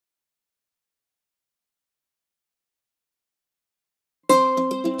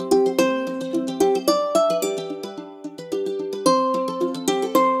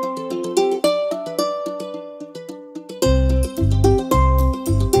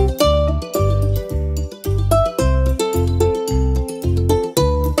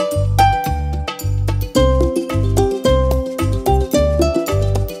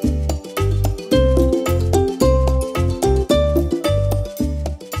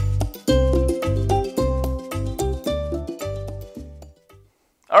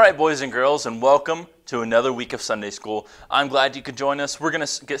right, boys and girls, and welcome to another week of Sunday School. I'm glad you could join us. We're going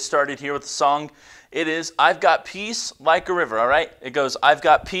to get started here with the song. It is, I've Got Peace Like a River, all right? It goes, I've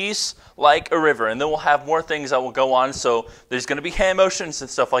got peace like a river. And then we'll have more things that will go on. So there's going to be hand motions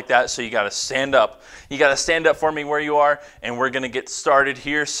and stuff like that. So you got to stand up. You got to stand up for me where you are. And we're going to get started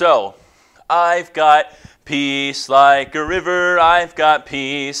here. So, I've got peace like a river. I've got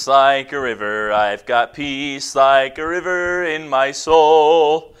peace like a river. I've got peace like a river in my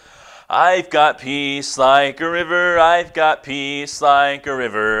soul. I've got peace like a river, I've got peace like a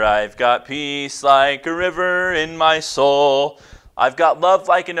river, I've got peace like a river in my soul. I've got love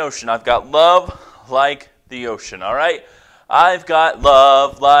like an ocean, I've got love like the ocean, all right? I've got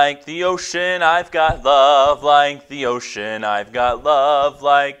love like the ocean, I've got love like the ocean, I've got love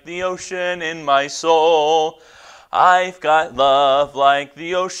like the ocean in my soul. I've got love like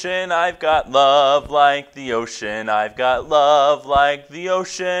the ocean, I've got love like the ocean, I've got love like the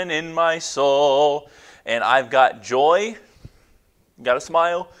ocean in my soul. And I've got joy, you got to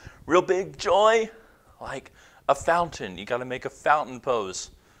smile, real big joy, like a fountain. You got to make a fountain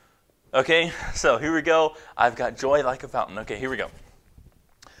pose. Okay, so here we go. I've got joy like a fountain. Okay, here we go.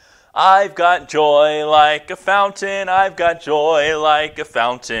 I've got joy like a fountain, I've got joy like a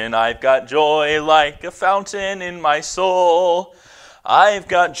fountain, I've got joy like a fountain in my soul. I've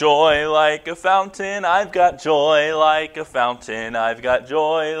got joy like a fountain, I've got joy like a fountain, I've got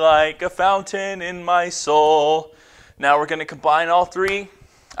joy like a fountain in my soul. Now we're going to combine all three.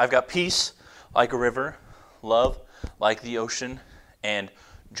 I've got peace like a river, love like the ocean, and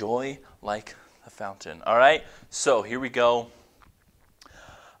joy like a fountain. All right, so here we go.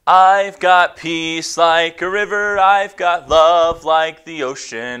 I've got peace like a river, I've got love like the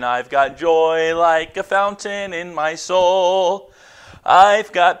ocean, I've got joy like a fountain in my soul.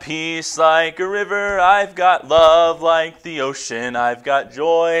 I've got peace like a river, I've got love like the ocean, I've got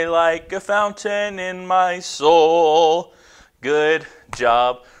joy like a fountain in my soul. Good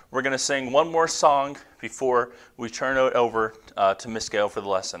job. We're going to sing one more song before we turn it over to Miss Gail for the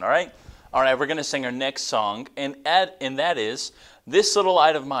lesson, all right? All right, we're going to sing our next song, and that is This Little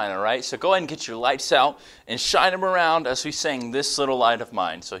Light of Mine, all right? So go ahead and get your lights out and shine them around as we sing This Little Light of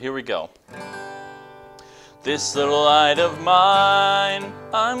Mine. So here we go. This little light of mine,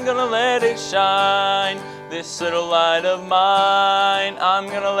 I'm gonna let it shine. This little light of mine, I'm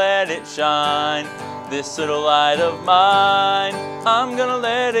gonna let it shine. This little light of mine, I'm gonna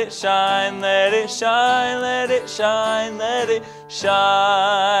let it shine, let it shine, let it shine, let it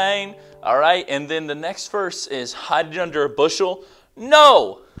shine. All right, and then the next verse is hide it under a bushel.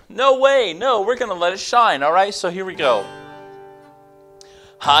 No, no way, no, we're gonna let it shine, all right? So here we go.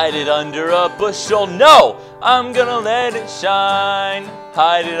 Hide it under a bushel, no, I'm gonna let it shine.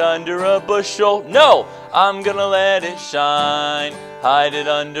 Hide it under a bushel, no, I'm gonna let it shine. Hide it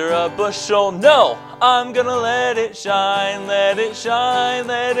under a bushel, no, I'm gonna let it shine, let it shine,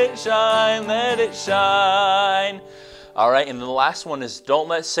 let it shine, let it shine. All right, and the last one is don't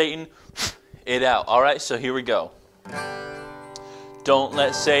let Satan it out. All right, so here we go. Don't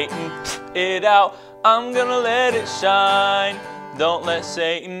let Satan it out, I'm gonna let it shine. Don't let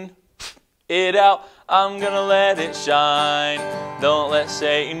Satan it out, I'm gonna let it shine. Don't let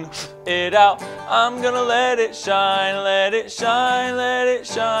Satan it out, I'm gonna let it shine, let it shine, let it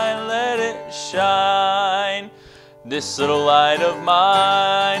shine, let it shine. This little light of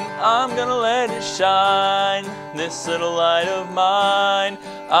mine, I'm gonna let it shine. This little light of mine,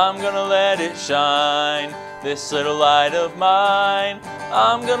 I'm gonna let it shine. This little light of mine,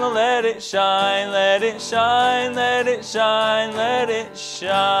 I'm gonna let it shine, let it shine, let it shine, let it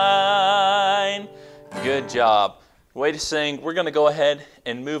shine. Good job. Way to sing. We're gonna go ahead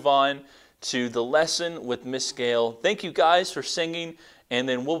and move on to the lesson with Miss Gail. Thank you guys for singing, and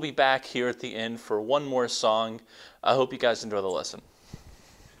then we'll be back here at the end for one more song. I hope you guys enjoy the lesson.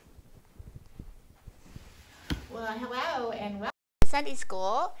 Well, hello and welcome to Sunday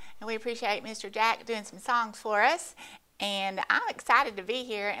School, and we appreciate Mr. Jack doing some songs for us. And I'm excited to be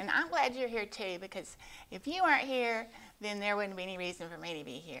here, and I'm glad you're here too, because if you weren't here, then there wouldn't be any reason for me to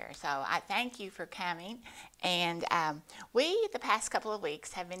be here. So I thank you for coming. And we, the past couple of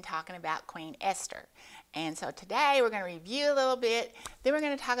weeks, have been talking about Queen Esther. And so today we're going to review a little bit. Then we're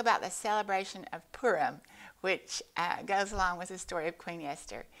going to talk about the celebration of Purim, which goes along with the story of Queen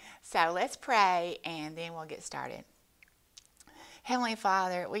Esther. So let's pray, and then we'll get started. Heavenly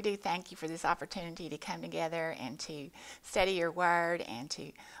Father, we do thank you for this opportunity to come together and to study your word and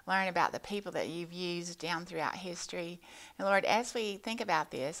to learn about the people that you've used down throughout history. And Lord, as we think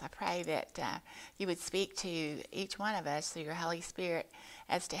about this, I pray that you would speak to each one of us through your Holy Spirit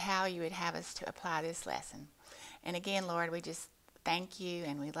as to how you would have us to apply this lesson. And again, Lord, we just thank you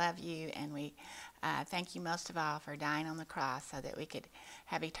and we love you, and we thank you most of all for dying on the cross so that we could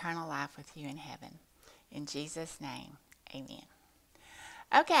have eternal life with you in heaven. In Jesus' name, amen.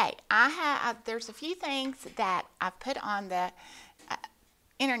 Okay, there's a few things that I've put on the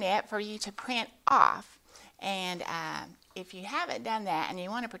internet for you to print off, and if you haven't done that and you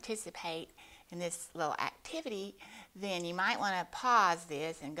want to participate in this little activity, then you might want to pause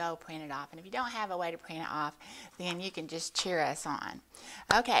this and go print it off. And if you don't have a way to print it off, then you can just cheer us on.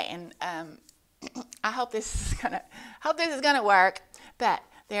 Okay, and I hope this is gonna work. But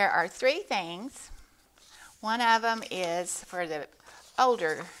there are 3 things. One of them is for the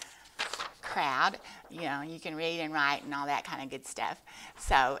older crowd. You know, you can read and write and all that kind of good stuff.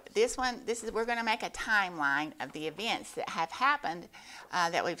 So we're going to make a timeline of the events that have happened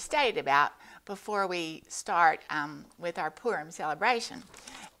that we've studied about before we start with our Purim celebration.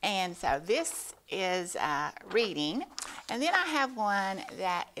 And so this is reading, and then I have one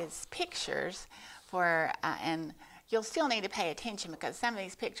that is pictures for, and you'll still need to pay attention because some of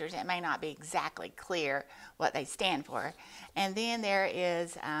these pictures, it may not be exactly clear what they stand for. And then there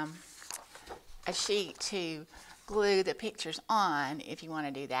is a sheet to glue the pictures on if you want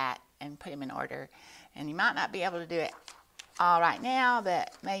to do that and put them in order. And you might not be able to do it all right now,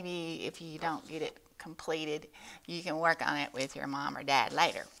 but maybe if you don't get it completed, you can work on it with your mom or dad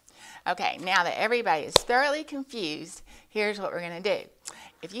later. Okay, now that everybody is thoroughly confused, here's what we're going to do.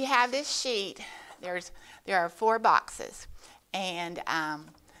 If you have this sheet, there are 4 boxes, and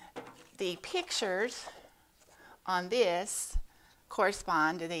the pictures on this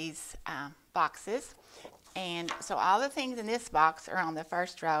correspond to these boxes, and so all the things in this box are on the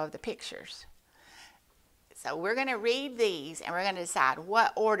first row of the pictures. So we're going to read these and we're going to decide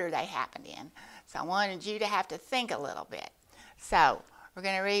what order they happened in. So I wanted you to have to think a little bit. So we're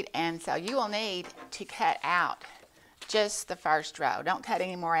going to read, and so you will need to cut out just the first row. Don't cut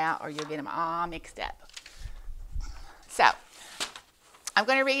any more out or you'll get them all mixed up. So I'm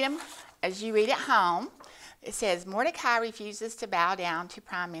going to read them as you read at home. It says, Mordecai refuses to bow down to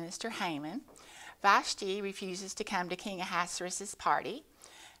Prime Minister Haman. Vashti refuses to come to King Ahasuerus' party.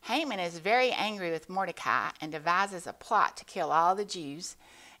 Haman is very angry with Mordecai and devises a plot to kill all the Jews.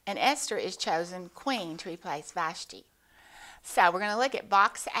 And Esther is chosen queen to replace Vashti. So we're going to look at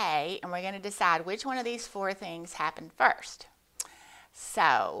box A, and we're going to decide which one of these 4 things happened first.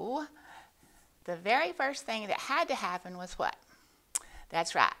 So the very first thing that had to happen was what?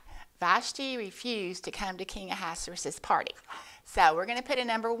 That's right. Vashti refused to come to King Ahasuerus' party. So we're going to put a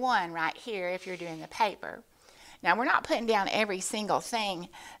number 1 right here if you're doing the paper. Now, we're not putting down every single thing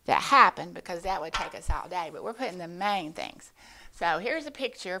that happened because that would take us all day, but we're putting the main things. So here's a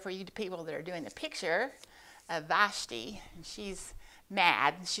picture for you people that are doing the picture of Vashti. And she's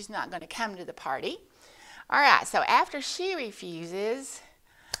mad. She's not going to come to the party. All right, so after she refuses,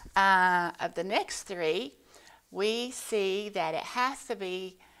 of the next 3, we see that it has to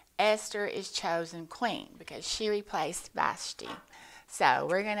be Esther is chosen queen because she replaced Vashti. So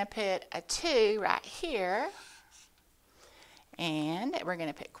we're going to put a 2 right here. And we're going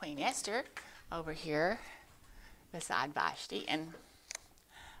to put Queen Esther over here beside Vashti. And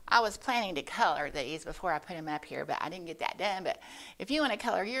I was planning to color these before I put them up here, but I didn't get that done. But if you want to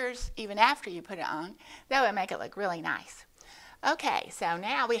color yours even after you put it on, that would make it look really nice. Okay, so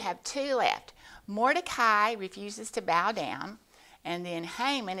now we have 2 left. Mordecai refuses to bow down, and then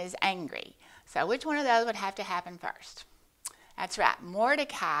Haman is angry. So which one of those would have to happen first? That's right.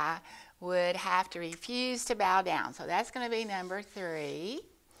 Mordecai would have to refuse to bow down. So that's going to be number 3.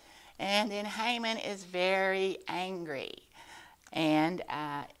 And then Haman is very angry. And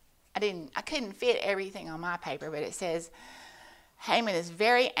I couldn't fit everything on my paper, but it says Haman is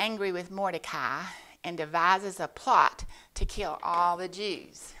very angry with Mordecai and devises a plot to kill all the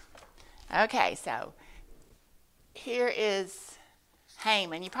Jews. Okay, so here is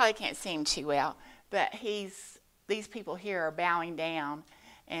Haman. You probably can't see him too well, but these people here are bowing down.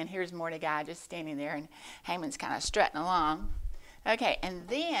 And here's Mordecai just standing there, and Haman's kind of strutting along. Okay, and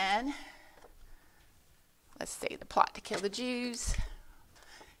then, let's see, the plot to kill the Jews.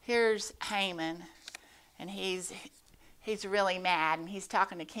 Here's Haman, and he's really mad, and he's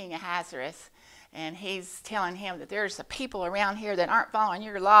talking to King Ahasuerus, and he's telling him that there's some people around here that aren't following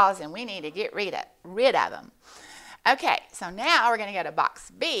your laws, and we need to get rid of them. Okay, so now we're going to go to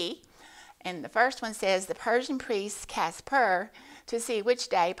box B, and the first one says, the Persian priest cast pur to see which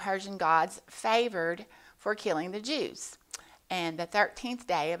day Persian gods favored for killing the Jews. And the 13th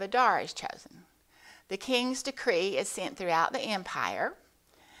day of Adar is chosen. The king's decree is sent throughout the empire.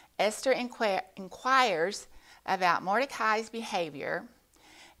 Esther inquires about Mordecai's behavior,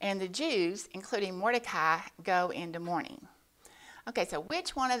 and the Jews, including Mordecai, go into mourning. Okay, so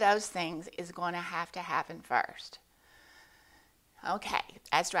which one of those things is going to happen first? Okay,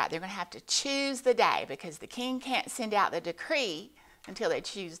 that's right. They're going to have to choose the day because the king can't send out the decree until they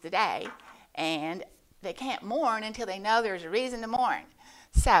choose the day, and they can't mourn until they know there's a reason to mourn.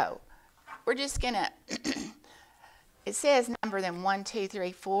 So we're just going to, it says number them 1, 2,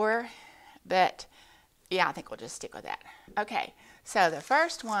 3, 4, but yeah, I think we'll just stick with that. Okay, so the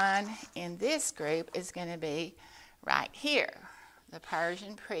first one in this group is going to be right here. The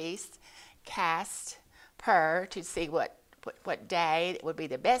Persian priests cast pur to see what day would be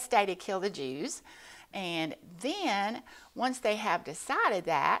the best day to kill the Jews. And then, once they have decided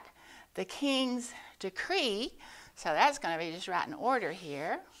that, the king's decree, so that's going to be just right in order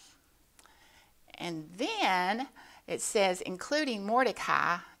here. And then it says, including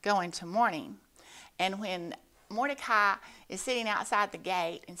Mordecai, go into mourning. And when Mordecai is sitting outside the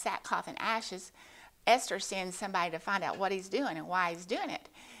gate in sackcloth and ashes, Esther sends somebody to find out what he's doing and why he's doing it.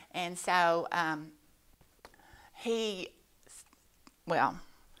 And so she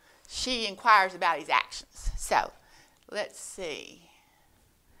inquires about his actions. So let's see.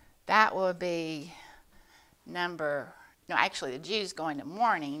 That will be actually the Jews going to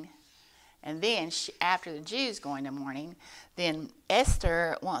mourning. And then after the Jews going to mourning, then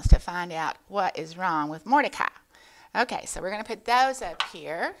Esther wants to find out what is wrong with Mordecai. Okay, so we're going to put those up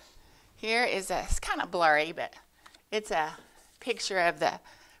here. Here is it's kind of blurry, but it's a picture of the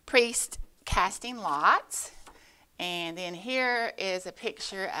priest casting lots. And then here is a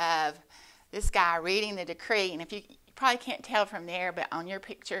picture of this guy reading the decree. And you probably can't tell from there, but on your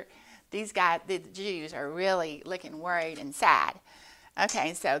picture, these guys, the Jews, are really looking worried and sad.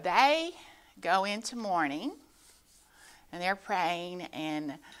 Okay, so they go into mourning, and they're praying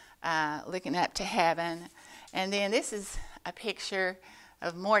and looking up to heaven. And then this is a picture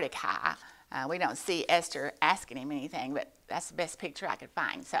of Mordecai. We don't see Esther asking him anything, but that's the best picture I could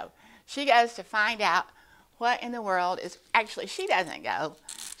find. So she goes to find out what in the world is, actually she doesn't go.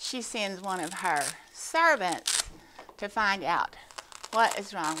 She sends one of her servants to find out what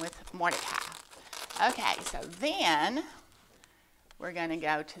is wrong with Mordecai. Okay, so then we're going to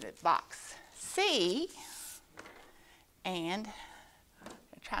go to the box C, and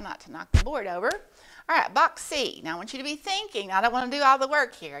try not to knock the board over. All right, box C. Now I want you to be thinking. I don't want to do all the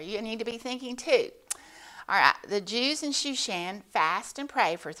work here. You need to be thinking too. All right, the Jews in Shushan fast and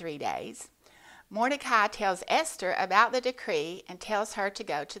pray for 3 days. Mordecai tells Esther about the decree and tells her to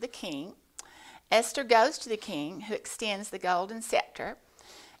go to the king. Esther goes to the king, who extends the golden scepter.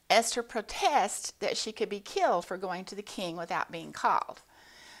 Esther protests that she could be killed for going to the king without being called.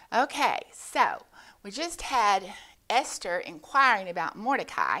 Okay, so we just had Esther inquiring about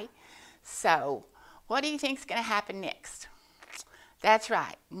Mordecai. So what do you think is going to happen next? That's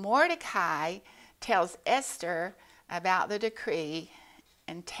right. Mordecai tells Esther about the decree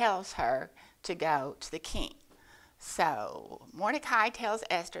and tells her to go to the king. So Mordecai tells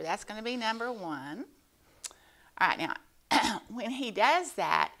Esther, that's going to be number 1. All right, now, when he does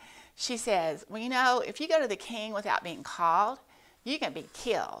that, she says, well, if you go to the king without being called, you can be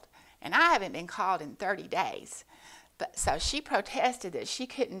killed. And I haven't been called in 30 days. So she protested that she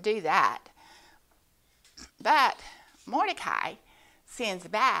couldn't do that. But Mordecai sends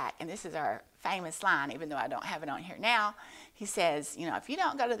back, and this is our famous line, even though I don't have it on here now. He says, if you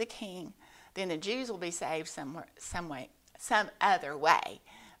don't go to the king, then the Jews will be saved some other way.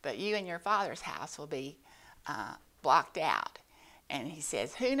 But you and your father's house will be blocked out. And he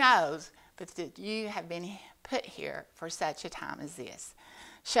says, who knows, but that you have been put here for such a time as this.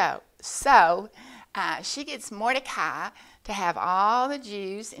 So she gets Mordecai to have all the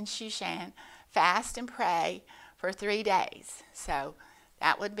Jews in Shushan fast and pray for 3 days. So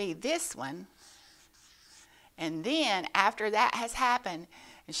that would be this one. And then after that has happened,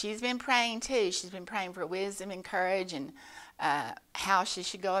 and she's been praying too. She's been praying for wisdom and courage and how she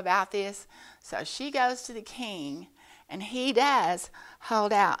should go about this. So she goes to the king, and he does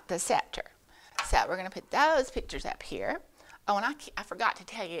hold out the scepter. So we're going to put those pictures up here. Oh, and I forgot to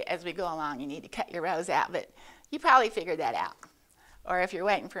tell you, as we go along, you need to cut your rows out, but you probably figured that out. Or if you're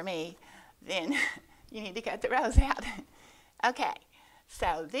waiting for me, then you need to cut the rows out. Okay,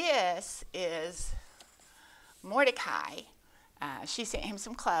 so this is Mordecai. She sent him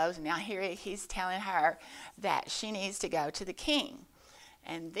some clothes, and now here he's telling her that she needs to go to the king.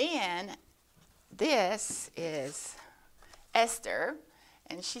 And then this is Esther,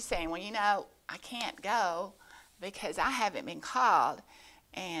 and she's saying, well, I can't go because I haven't been called,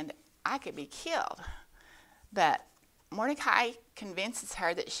 and I could be killed. But Mordecai convinces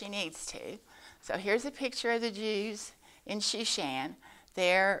her that she needs to. So here's a picture of the Jews in Shushan.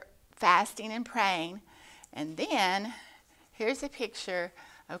 They're fasting and praying. And then here's a picture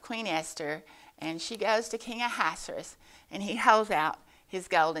of Queen Esther, and she goes to King Ahasuerus, and he holds out his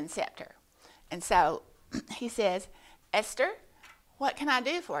golden scepter. And so he says, Esther, what can I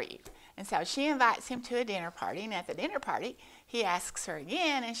do for you? And so she invites him to a dinner party, and at the dinner party, he asks her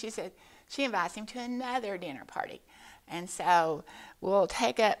again, and she invites him to another dinner party. And so we'll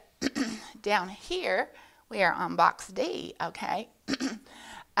take up down here. We are on box D, okay?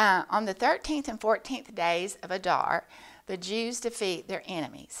 On the 13th and 14th days of Adar, the Jews defeat their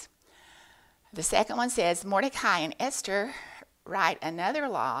enemies. The second one says, Mordecai and Esther write another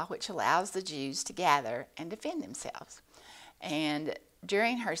law which allows the Jews to gather and defend themselves. And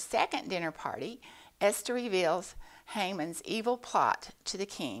during her second dinner party, Esther reveals Haman's evil plot to the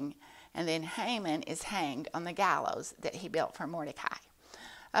king, and then Haman is hanged on the gallows that he built for Mordecai.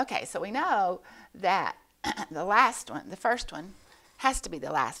 Okay, so we know that the first one, has to be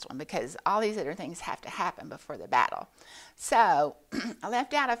the last one because all these other things have to happen before the battle. So I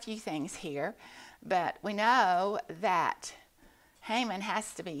left out a few things here, but we know that Haman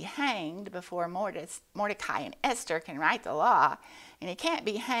has to be hanged before Mordecai and Esther can write the law, and he can't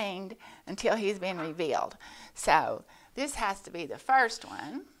be hanged until he's been revealed. So this has to be the first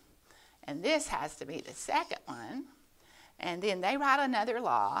one, and this has to be the second one, and then they write another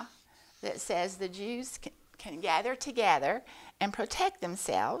law that says the Jews can gather together and protect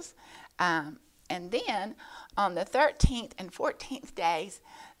themselves. And then on the 13th and 14th days,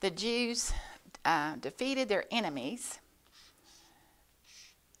 the Jews defeated their enemies.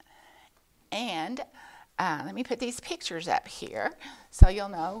 And let me put these pictures up here so you'll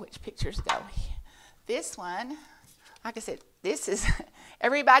know which pictures go. This one, like I said, this is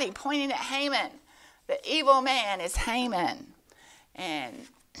everybody pointing at Haman. The evil man is Haman. And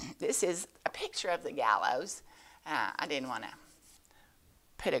this is a picture of the gallows. I didn't want to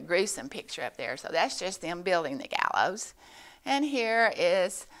put a gruesome picture up there, so that's just them building the gallows. And here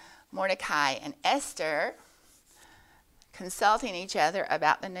is Mordecai and Esther consulting each other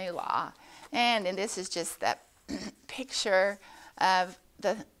about the new law. And then this is just the picture of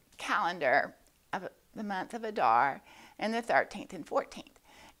the calendar of the month of Adar and the 13th and 14th.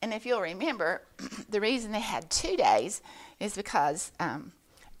 And if you'll remember, the reason they had 2 days is because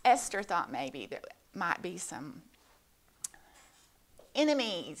Esther thought maybe there might be some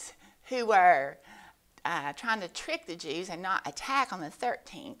enemies who were trying to trick the Jews and not attack on the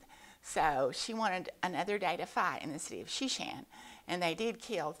 13th. So she wanted another day to fight in the city of Shushan, and they did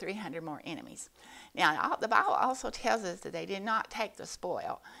kill 300 more enemies. Now, the Bible also tells us that they did not take the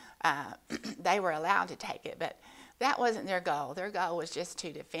spoil. They were allowed to take it, but that wasn't their goal. Their goal was just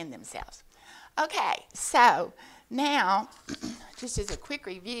to defend themselves. Okay, so now, just as a quick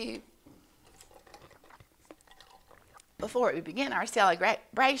review, before we begin our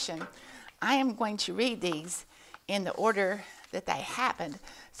celebration, I am going to read these in the order that they happened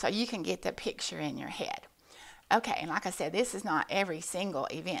so you can get the picture in your head. Okay, and like I said, this is not every single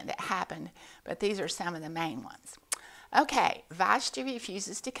event that happened, but these are some of the main ones. Okay, Vashti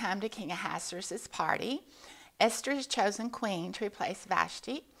refuses to come to King Ahasuerus' party. Esther is chosen queen to replace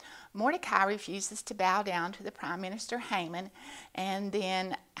Vashti. Mordecai refuses to bow down to the prime minister Haman, and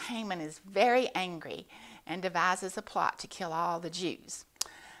then Haman is very angry and devises a plot to kill all the Jews.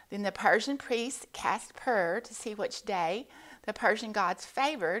 Then the Persian priests cast pur to see which day the Persian gods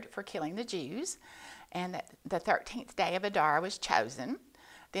favored for killing the Jews, and the 13th day of Adar was chosen.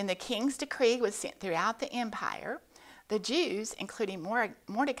 Then the king's decree was sent throughout the empire. The Jews, including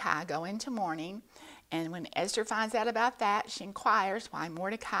Mordecai, go into mourning, and when Esther finds out about that, she inquires why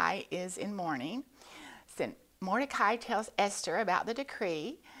Mordecai is in mourning. Then Mordecai tells Esther about the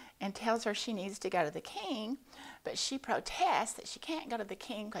decree and tells her she needs to go to the king, but she protests that she can't go to the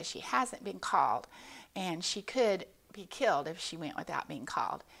king because she hasn't been called, and she could be killed if she went without being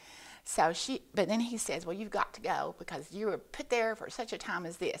called. But then he says, well, you've got to go because you were put there for such a time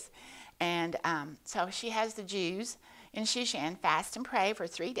as this. And so she has the Jews in Shushan fast and pray for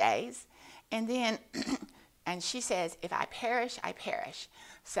 3 days. And then, and she says, if I perish, I perish.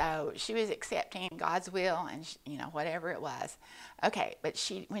 So she was accepting God's will and, whatever it was. Okay, but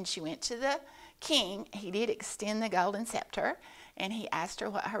when she went to the king, he did extend the golden scepter, and he asked her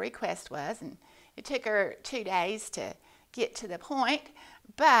what her request was. And it took her 2 days to get to the point.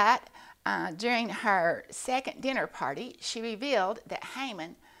 But during her second dinner party, she revealed that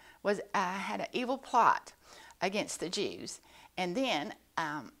Haman had an evil plot against the Jews. And then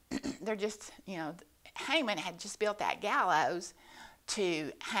Haman had just built that gallows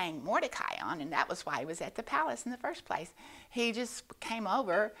to hang Mordecai on, and that was why he was at the palace in the first place. He just came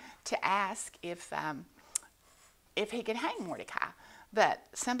over to ask if he could hang Mordecai. But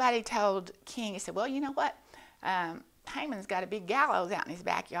somebody told King, he said, well, you know what? Haman's got a big gallows out in his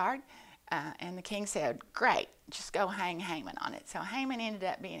backyard. And the king said, great, just go hang Haman on it. So Haman ended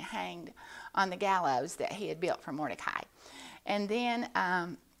up being hanged on the gallows that he had built for Mordecai. And then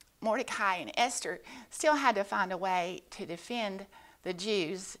Mordecai and Esther still had to find a way to defend the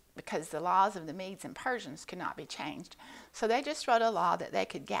Jews because the laws of the Medes and Persians could not be changed. So they just wrote a law that they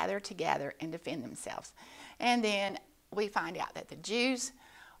could gather together and defend themselves. And then we find out that the Jews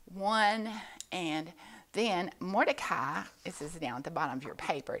won, and then Mordecai, this is down at the bottom of your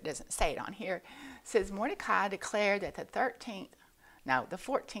paper, it doesn't say it on here, says Mordecai declared that the 14th,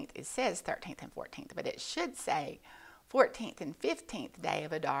 it says 13th and 14th, but it should say 14th and 15th day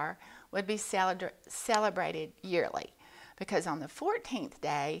of Adar would be celebrated yearly. Because on the 14th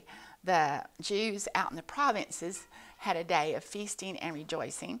day, the Jews out in the provinces had a day of feasting and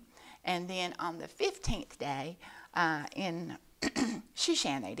rejoicing. And then on the 15th day, in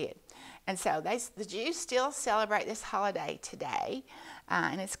Shushan they did. And so the Jews still celebrate this holiday today,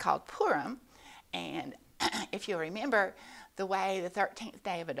 and it's called Purim. And if you'll remember, the way the 13th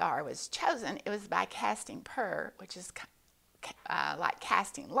day of Adar was chosen, it was by casting pur, which is like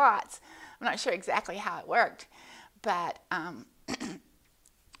casting lots. I'm not sure exactly how it worked, but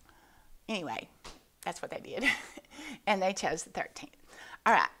anyway, that's what they did. And they chose the 13th.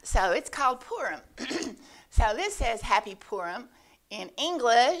 All right, so it's called Purim. So this says Happy Purim in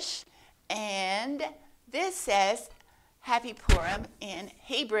English, and this says Happy Purim in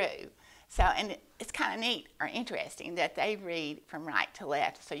Hebrew. So, and it's kind of neat or interesting that they read from right to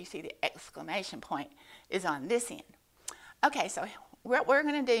left. So you see the exclamation point is on this end. Okay, so what we're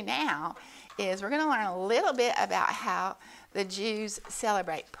going to do now is we're going to learn a little bit about how the Jews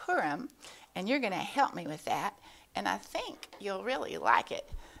celebrate Purim, and you're going to help me with that, and I think you'll really like it.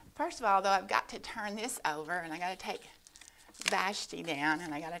 First of all, though, I've got to turn this over, and I got to take Vashti down,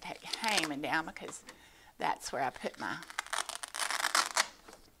 and I got to take Haman down because that's where I put my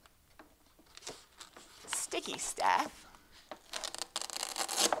sticky stuff.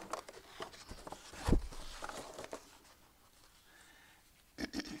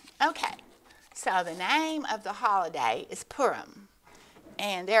 Okay, so the name of the holiday is Purim,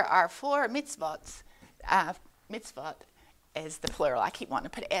 and there are 4 mitzvot. Mitzvot is the plural. I keep wanting to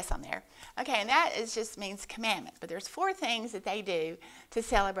put an S on there. Okay, and that just means commandments, but there's 4 things that they do to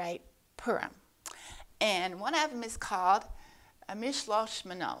celebrate Purim, and one of them is called a Mishlosh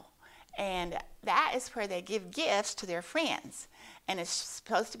Mano, and that is where they give gifts to their friends, and it's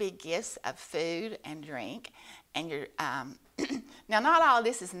supposed to be gifts of food and drink, and you're now, not all of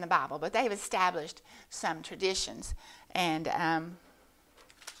this is in the Bible, but they've established some traditions. And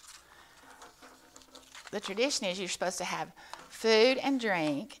the tradition is you're supposed to have food and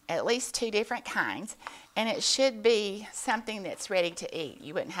drink, at least 2 different kinds, and it should be something that's ready to eat.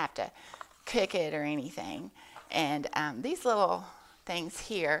 You wouldn't have to cook it or anything. And these little things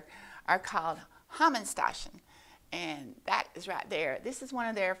here are called Hamanstaschen. And that is right there. This is one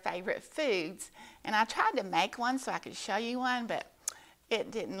of their favorite foods. And I tried to make one so I could show you one, but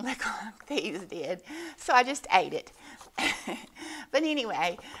it didn't look like these did. So I just ate it. But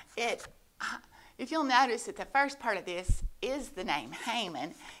anyway, if you'll notice that the first part of this is the name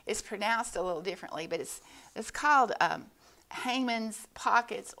Haman. It's pronounced a little differently, but it's called Haman's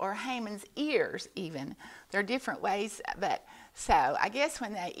pockets or Haman's ears even. There are different ways. But so I guess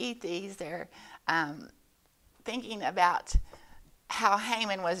when they eat these, they're thinking about how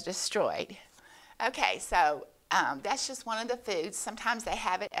Haman was destroyed. Okay, so that's just one of the foods. Sometimes they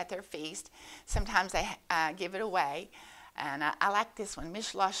have it at their feast. Sometimes they give it away. And I like this one,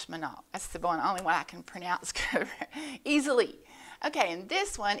 Mishlosh Mano. That's the only one I can pronounce easily. Okay, and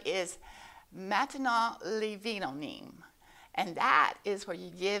this one is Matana Levinonim. And that is where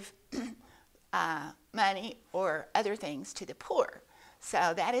you give money or other things to the poor.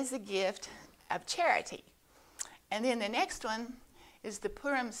 So that is a gift of charity. And then the next one is the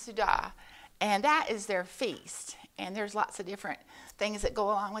Purim Sudah, and that is their feast. And there's lots of different things that go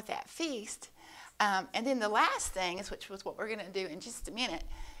along with that feast. And then the last thing, which was what we're going to do in just a minute,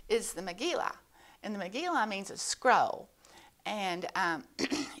 is the Megillah. And the Megillah means a scroll. And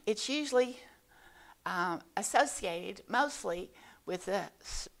it's usually associated mostly with the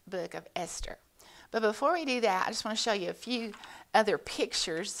book of Esther. But before we do that, I just want to show you a few other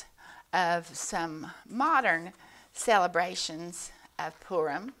pictures of some modern celebrations of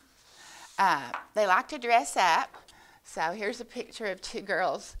Purim. They like to dress up. So here's a picture of 2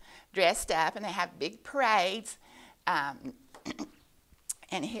 girls dressed up, and they have big parades. And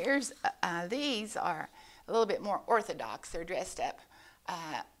here's, these are a little bit more orthodox. They're dressed up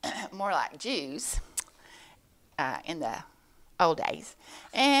more like Jews in the old days.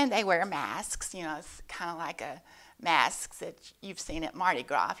 And they wear masks. You know, it's kind of like a masks that you've seen at Mardi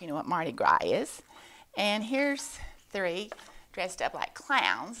Gras, if you know what Mardi Gras is. And here's 3 dressed up like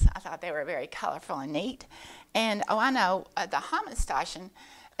clowns. I thought they were very colorful and neat. And, oh, I know, the homage station,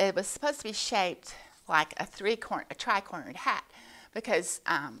 it was supposed to be shaped like a tri-cornered hat, because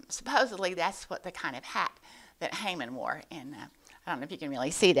supposedly that's what the kind of hat that Haman wore. And I don't know if you can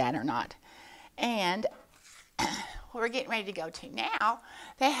really see that or not. And what we're getting ready to go to now,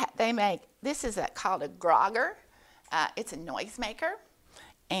 they make, this is called a grogger. It's a noisemaker.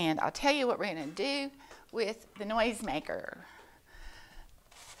 And I'll tell you what we're going to do with the noisemaker.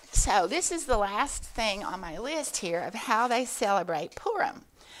 So this is the last thing on my list here of how they celebrate Purim.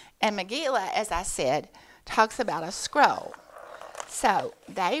 And Megillah, as I said, talks about a scroll. So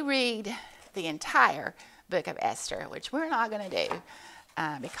they read the entire book of Esther, which we're not going to do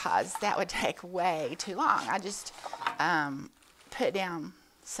because that would take way too long. I just put down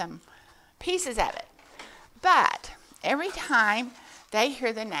some pieces of it. But every time they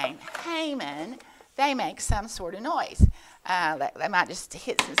hear the name Haman, they make some sort of noise. They might just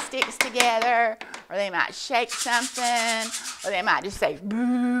hit some sticks together, or they might shake something, or they might just say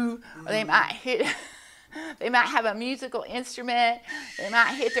boo, or they might hit, they might have a musical instrument, they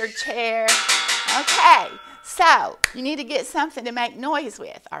might hit their chair. Okay, so you need to get something to make noise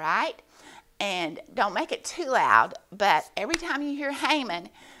with, all right? And don't make it too loud, but every time you hear Haman,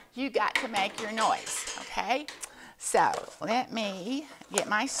 you got to make your noise, okay? So let me get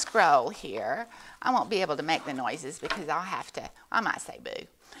my scroll here. I won't be able to make the noises because I might say boo.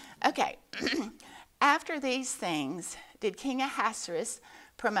 Okay, after these things did King Ahasuerus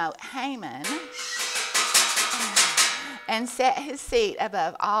promote Haman and set his seat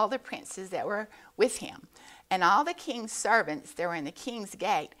above all the princes that were with him. And all the king's servants that were in the king's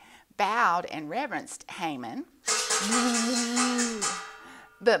gate bowed and reverenced Haman.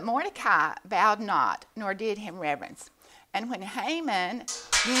 But Mordecai bowed not, nor did him reverence. And when Haman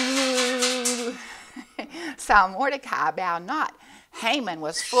saw Mordecai bow not, Haman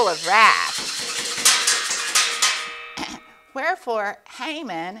was full of wrath. Wherefore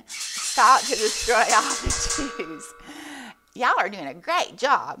Haman sought to destroy all the Jews. Y'all are doing a great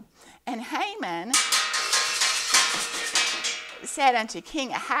job. And Haman said unto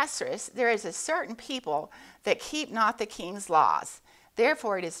King Ahasuerus, there is a certain people that keep not the king's laws.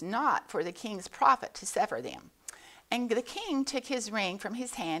 Therefore it is not for the king's profit to suffer them. And the king took his ring from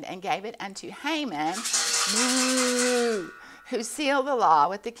his hand and gave it unto Haman, who sealed the law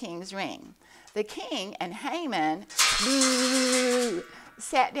with the king's ring. The king and Haman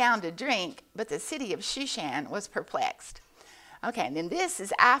sat down to drink, but the city of Shushan was perplexed. Okay, and then this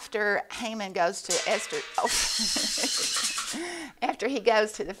is after Haman goes to Esther. Oh. After he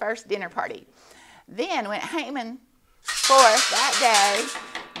goes to the first dinner party. Then went Haman forth that day,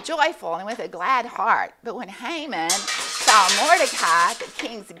 joyful and with a glad heart. But when Haman saw Mordecai at the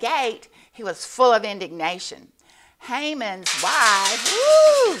king's gate, he was full of indignation. Haman's wife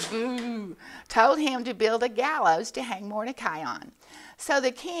told him to build a gallows to hang Mordecai on. So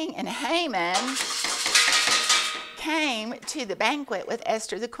the king and Haman came to the banquet with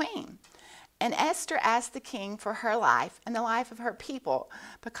Esther the queen. And Esther asked the king for her life and the life of her people,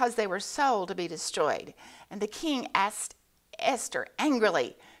 because they were sold to be destroyed. And the king asked Esther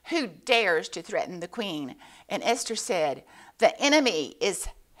angrily, who dares to threaten the queen? And Esther said, the enemy is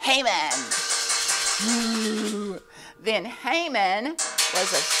Haman. Then Haman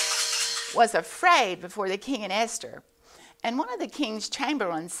was afraid before the king and Esther. And one of the king's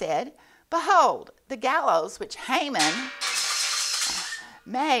chamberlains said, behold, the gallows which Haman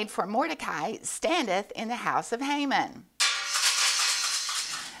made for Mordecai standeth in the house of Haman.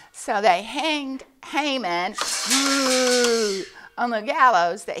 So they hanged Haman on the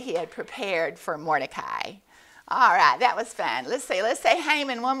gallows that he had prepared for Mordecai. All right, that was fun. Let's say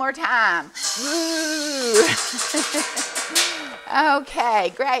Haman one more time.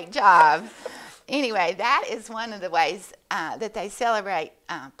 Okay, great job. Anyway, that is one of the ways that they celebrate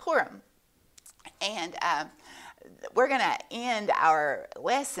Purim. And we're going to end our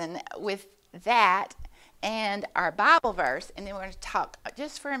lesson with that and our Bible verse, and then we're going to talk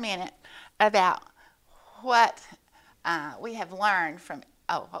just for a minute about what we have learned from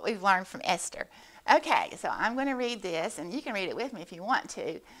what we've learned from Esther. Okay, so I'm going to read this, and you can read it with me if you want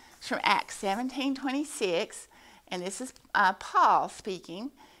to. It's from Acts 17:26, and this is Paul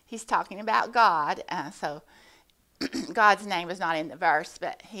speaking. He's talking about God, so God's name is not in the verse,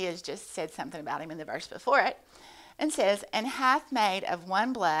 but he has just said something about him in the verse before it. And says, and hath made of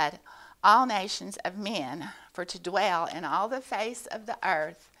one blood all nations of men for to dwell in all the face of the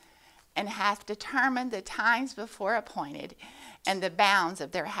earth, and hath determined the times before appointed and the bounds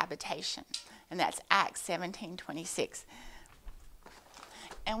of their habitation. and that's Acts 17:26.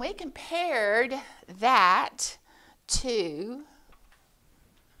 And we compared that to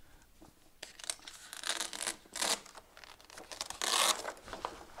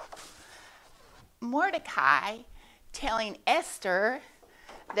Mordecai telling Esther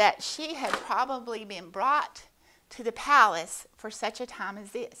that she had probably been brought to the palace for such a time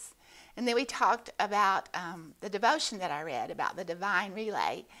as this. And then we talked about the devotion that I read about the divine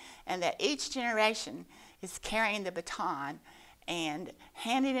relay, and that each generation is carrying the baton and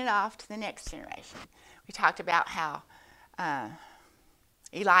handing it off to the next generation. We talked about how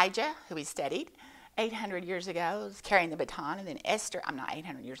Elijah, who we studied 800 years ago, was carrying the baton, and then Esther, I'm not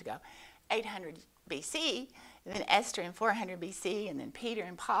 800 years ago, 800 BC, and then Esther in 400 BC, and then Peter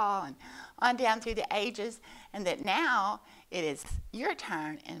and Paul, and on down through the ages, and that now it is your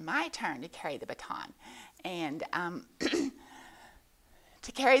turn and my turn to carry the baton. And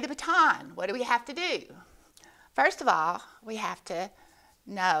to carry the baton, what do we have to do? First of all, we have to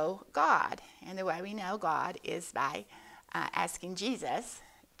know God, and the way we know God is by asking Jesus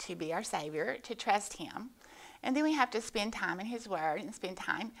to be our Savior, to trust Him, and then we have to spend time in His Word and spend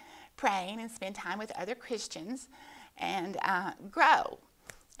time praying and spend time with other Christians and grow.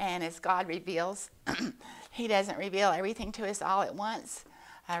 And as God reveals, He doesn't reveal everything to us all at once.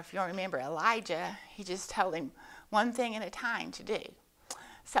 If you'll remember Elijah, He just told him one thing at a time to do.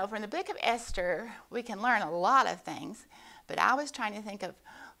 So from the book of Esther, we can learn a lot of things, but I was trying to think of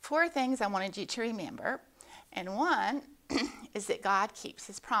 4 things I wanted you to remember. And one is that God keeps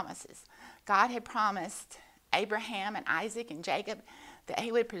His promises. God had promised Abraham and Isaac and Jacob that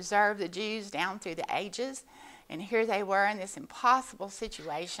He would preserve the Jews down through the ages. And here they were in this impossible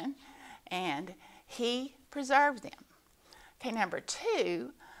situation, and He preserved them. Okay, number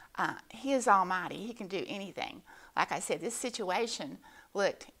 2, He is almighty. He can do anything. Like I said, this situation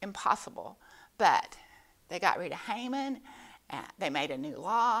looked impossible, but they got rid of Haman, they made a new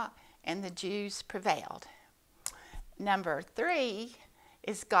law, and the Jews prevailed. Number 3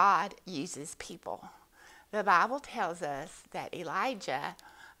 is God uses people. The Bible tells us that Elijah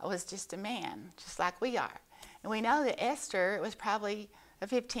was just a man, just like we are. And we know that Esther was probably a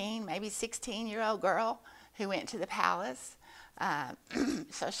 15, maybe 16-year-old girl who went to the palace.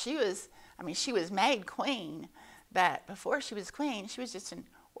 So she was made queen, but before she was queen, she was just an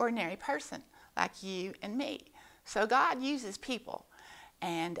ordinary person like you and me. So God uses people.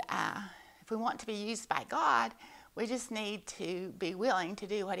 And if we want to be used by God, we just need to be willing to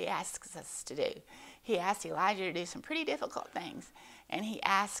do what He asks us to do. He asked Elijah to do some pretty difficult things, and He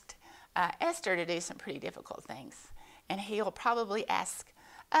asked Esther to do some pretty difficult things. And He'll probably ask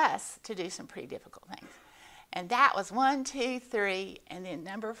us to do some pretty difficult things. And that was 1, 2, 3, and then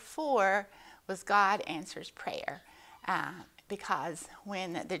number 4 was God answers prayer. Because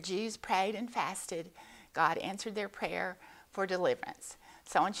when the Jews prayed and fasted, God answered their prayer for deliverance.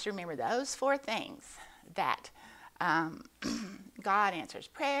 So I want you to remember those 4 things, that God answers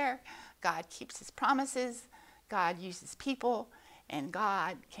prayer, God keeps His promises, God uses people, and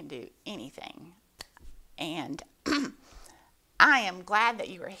God can do anything. And I am glad that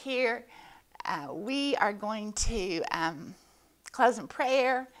you are here. We are going to close in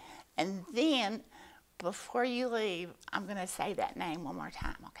prayer, and then before you leave, I'm going to say that name one more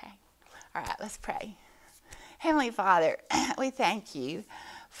time, okay? All right, let's pray. Heavenly Father, we thank You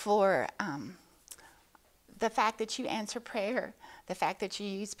for the fact that You answer prayer, the fact that You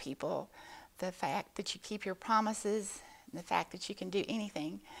use people, the fact that You keep Your promises, and the fact that You can do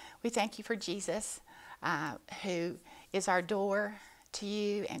anything. We thank You for Jesus, who is our door to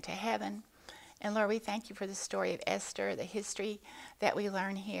You and to heaven. And Lord, we thank You for the story of Esther, the history that we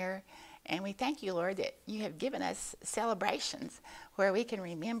learn here. And we thank You, Lord, that You have given us celebrations where we can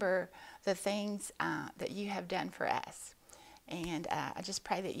remember the things that You have done for us. And I just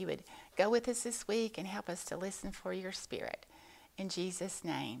pray that You would go with us this week and help us to listen for Your Spirit. In Jesus'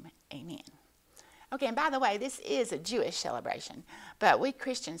 name, amen. Okay, and by the way, this is a Jewish celebration, but we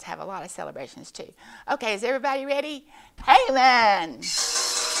Christians have a lot of celebrations too. Okay, is everybody ready? Amen.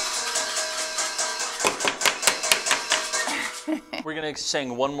 We're going to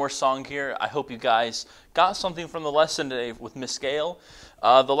sing one more song here. I hope you guys got something from the lesson today with Miss Gail.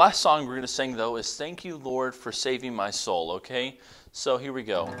 The last song we're going to sing, though, is Thank You, Lord, for Saving My Soul, okay? So here we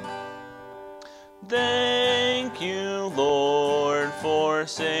go. Thank You, Lord, for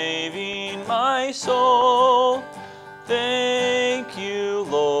saving my soul. Thank You,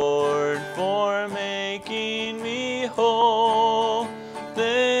 Lord, for making me whole.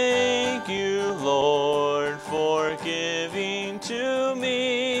 Thank You, Lord, for giving to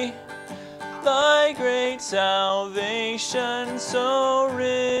me Thy great salvation so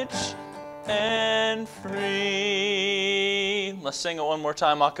rich. and free. Let's sing it one more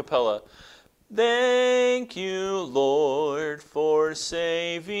time a cappella. Thank you, Lord, for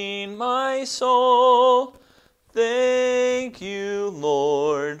saving my soul. Thank you,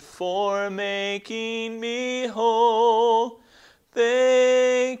 Lord, for making me whole.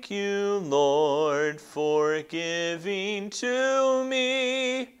 Thank you, Lord, for giving to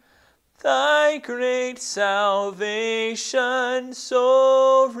me thy great salvation,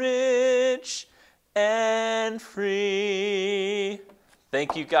 so rich and free.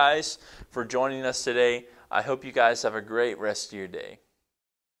 Thank you guys for joining us today. I hope you guys have a great rest of your day.